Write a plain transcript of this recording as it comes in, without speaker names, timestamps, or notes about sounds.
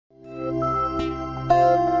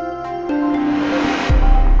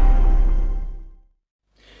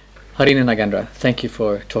Harini Nagendra, thank you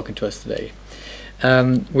for talking to us today.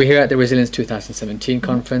 We're here at the Resilience 2017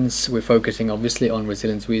 conference. We're focusing obviously on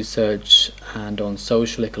resilience research and on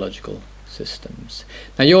social ecological systems.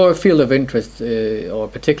 Now your field of interest or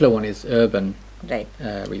particular one is urban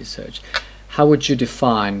research. How would you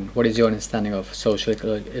define, what is your understanding of social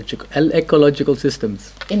ecological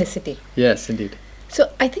systems? In a city? Yes, indeed.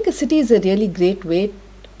 So I think a city is a really great way,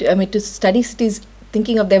 to study cities,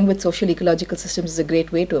 thinking of them with social ecological systems is a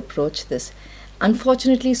great way to approach this.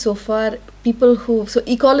 Unfortunately, so far,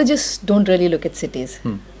 ecologists don't really look at cities,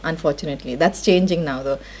 unfortunately. That's changing now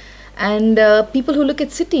though. And people who look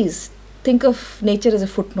at cities think of nature as a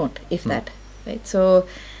footnote, if that, right? So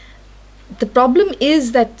the problem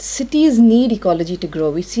is that cities need ecology to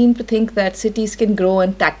grow. We seem to think that cities can grow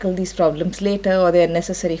and tackle these problems later, or they're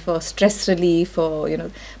necessary for stress relief, or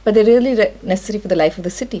but they're really necessary for the life of the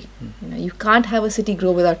city. You can't have a city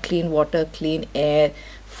grow without clean water, clean air,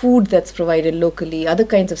 food that's provided locally, other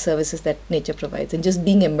kinds of services that nature provides, and just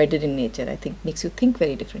being embedded in nature, I think, makes you think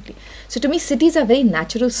very differently. So to me, cities are very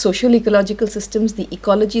natural social ecological systems. The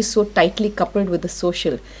ecology is so tightly coupled with the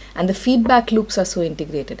social, and the feedback loops are so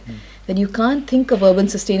integrated that you can't think of urban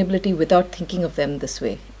sustainability without thinking of them this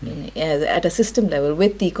way, at a system level,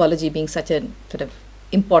 with the ecology being such a sort of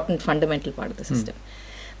important fundamental part of the system.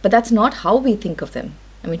 But that's not how we think of them.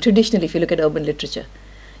 I mean, traditionally, if you look at urban literature,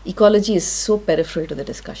 ecology is so peripheral to the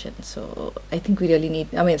discussion. So I think we really need,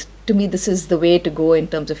 to me, this is the way to go in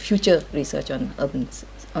terms of future research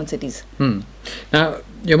on cities. Now,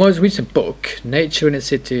 your most recent book, Nature in a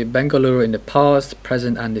City, Bangalore in the Past,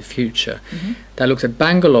 Present and the Future, that looks at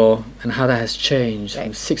Bangalore and how that has changed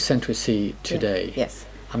from 6th century CE today. Yes.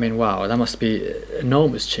 I mean, wow, that must be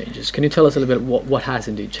enormous changes. Can you tell us a little bit what has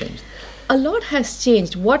indeed changed? A lot has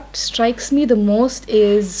changed. What strikes me the most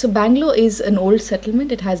is, so Bangalore is an old settlement.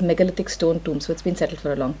 It has megalithic stone tombs, so it's been settled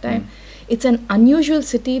for a long time. It's an unusual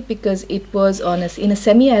city because it was in a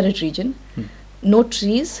semi-arid region, no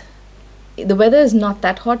trees. The weather is not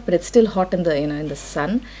that hot, but it's still hot in the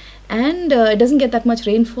sun, and it doesn't get that much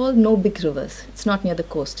rainfall. No big rivers. It's not near the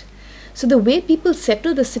coast. So the way people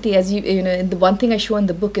settle the city, as the one thing I show in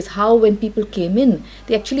the book is how when people came in,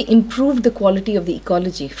 they actually improved the quality of the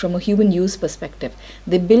ecology from a human use perspective.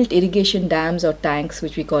 They built irrigation dams or tanks,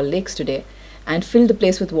 which we call lakes today, and filled the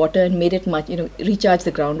place with water and made it much, recharged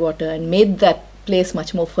the groundwater and made that place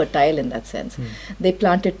much more fertile in that sense. They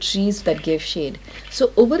planted trees that gave shade.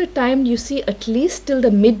 So over a time, you see at least till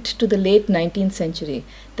the mid to the late 19th century,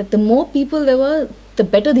 that the more people there were, the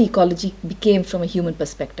better the ecology became from a human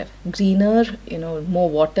perspective. Greener, more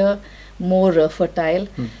water, more fertile.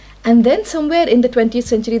 And then somewhere in the 20th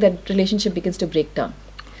century, that relationship begins to break down.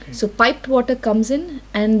 So piped water comes in,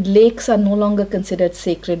 and lakes are no longer considered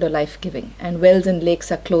sacred or life-giving. And wells and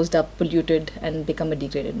lakes are closed up, polluted, and become a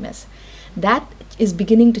degraded mess. That is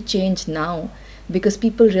beginning to change now, because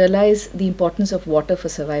people realize the importance of water for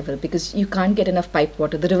survival, because you can't get enough piped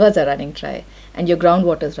water. The rivers are running dry and your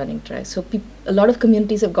groundwater is running dry. So a lot of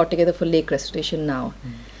communities have got together for lake restoration now.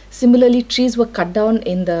 Similarly, trees were cut down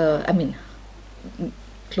in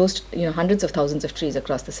close to hundreds of thousands of trees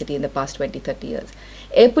across the city in the past 20-30 years.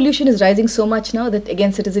 Air pollution is rising so much now that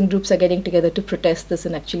again citizen groups are getting together to protest this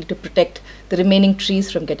and actually to protect the remaining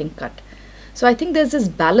trees from getting cut. So I think there's this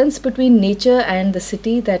balance between nature and the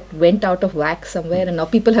city that went out of whack somewhere, and now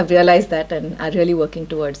people have realized that and are really working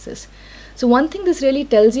towards this. So one thing this really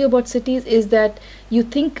tells you about cities is that you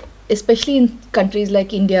think, especially in countries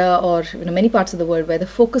like India or many parts of the world where the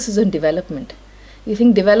focus is on development, you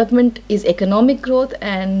think development is economic growth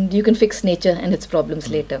and you can fix nature and its problems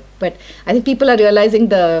later. But I think people are realizing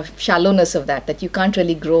the shallowness of that you can't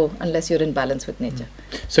really grow unless you're in balance with nature.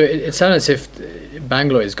 So it sounds as if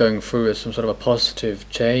Bangalore is going through some sort of a positive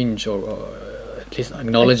change, or at least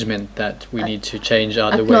acknowledgement that we need to change the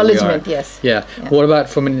way we are. Acknowledgement, yes. Yeah. What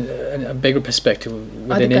about from a bigger perspective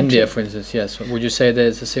within India, for instance? Yes. Would you say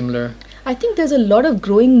there's a similar? I think there's a lot of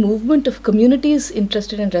growing movement of communities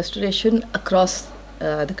interested in restoration across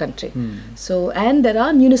the country. And there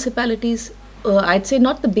are municipalities, I'd say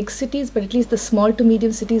not the big cities, but at least the small to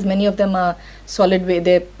medium cities. Many of them are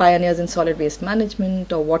they're pioneers in solid waste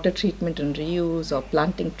management or water treatment and reuse or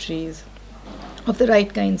planting trees of the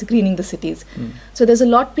right kinds, greening the cities. So there's a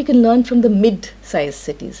lot we can learn from the mid-sized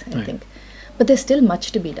cities, I think. But there's still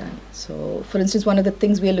much to be done. So, for instance, one of the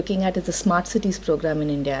things we are looking at is the Smart Cities program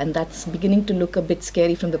in India, and that's beginning to look a bit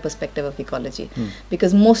scary from the perspective of ecology,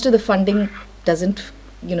 because most of the funding doesn't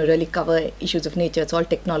really cover issues of nature. It's all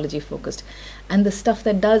technology focused, and the stuff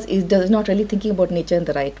that does not really thinking about nature in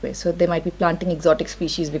the right way. So they might be planting exotic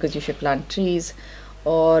species because you should plant trees,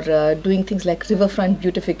 or doing things like riverfront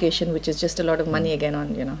beautification, which is just a lot of money again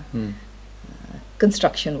on,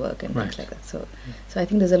 construction work and things like that. So I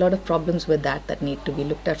think there's a lot of problems with that need to be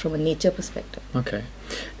looked at from a nature perspective. Okay.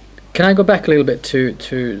 Can I go back a little bit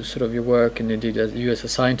to sort of your work and indeed as you as a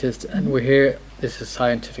scientist? And we're here, this is a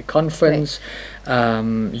scientific conference.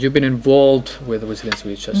 Right. You've been involved with resilience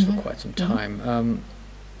research for quite some time.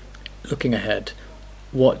 Looking ahead,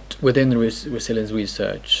 what within the resilience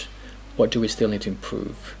research, what do we still need to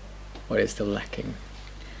improve? What is still lacking?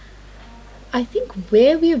 I think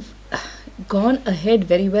where we've gone ahead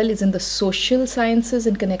very well is in the social sciences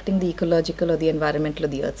and connecting the ecological or the environmental or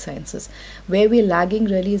the earth sciences. Where we're lagging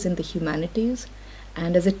really is in the humanities.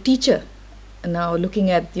 And as a teacher, now looking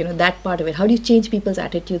at that part of it, how do you change people's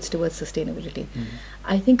attitudes towards sustainability?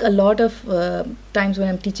 I think a lot of times when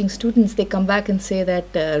I'm teaching students, they come back and say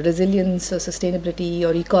that resilience or sustainability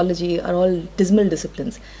or ecology are all dismal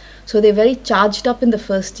disciplines. So they're very charged up in the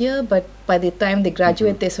first year, but by the time they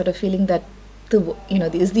graduate, they're sort of feeling that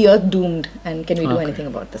is the earth doomed, and can we do anything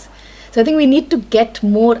about this? So I think we need to get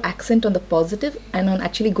more accent on the positive and on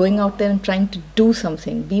actually going out there and trying to do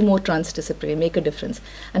something, be more transdisciplinary, make a difference.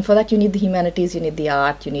 And for that you need the humanities, you need the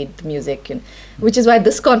art, you need the music, which is why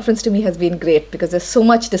this conference to me has been great, because there's so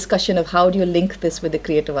much discussion of how do you link this with the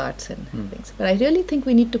creative arts and things. But I really think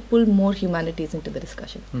we need to pull more humanities into the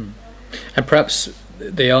discussion. And perhaps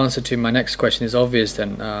the answer to my next question is obvious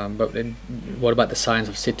then, but then what about the science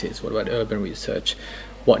of cities? What about urban research?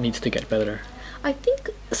 What needs to get better? I think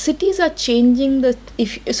cities are changing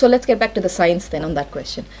so let's get back to the science then on that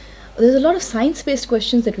question. There's a lot of science-based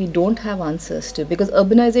questions that we don't have answers to, because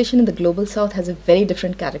urbanization in the global south has a very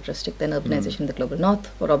different characteristic than urbanization in the global north,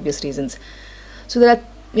 for obvious reasons. So there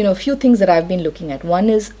are a few things that I've been looking at. One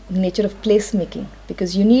is the nature of placemaking,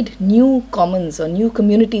 because you need new commons or new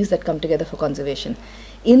communities that come together for conservation.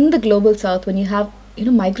 In the global south, when you have,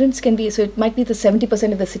 migrants can be, so it might be the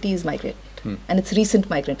 70% of the city is migrant, and it's recent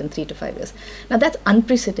migrant in 3 to 5 years. Now that's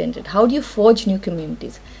unprecedented. How do you forge new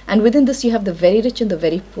communities? And within this you have the very rich and the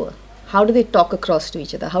very poor. How do they talk across to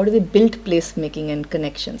each other? How do they build placemaking and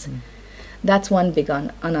connections? That's one big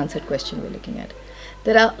unanswered question we're looking at.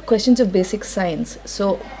 There are questions of basic science.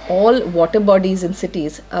 So all water bodies in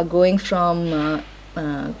cities are going from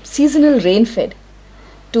seasonal rain-fed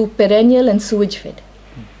to perennial and sewage-fed.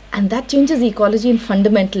 And that changes the ecology in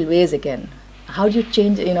fundamental ways again. How do you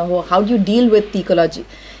change, how do you deal with the ecology?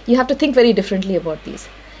 You have to think very differently about these.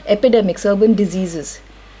 Epidemics, urban diseases.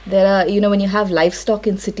 There are, when you have livestock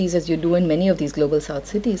in cities, as you do in many of these global south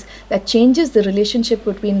cities, that changes the relationship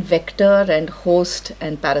between vector and host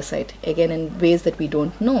and parasite, again in ways that we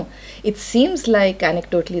don't know. It seems like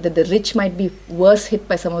anecdotally that the rich might be worse hit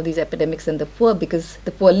by some of these epidemics than the poor, because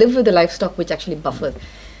the poor live with the livestock which actually buffers.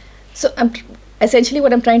 So essentially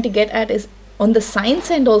what I'm trying to get at is, on the science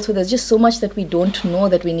end also, there's just so much that we don't know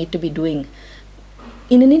that we need to be doing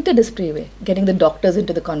in an interdisciplinary way, getting the doctors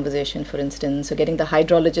into the conversation, for instance, or getting the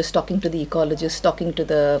hydrologists talking to the ecologists, talking to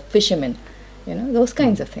the fishermen, those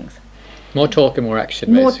kinds of things. More talk and more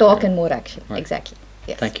action. More talk and more action, right. Exactly.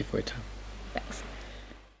 Yes. Thank you for your time.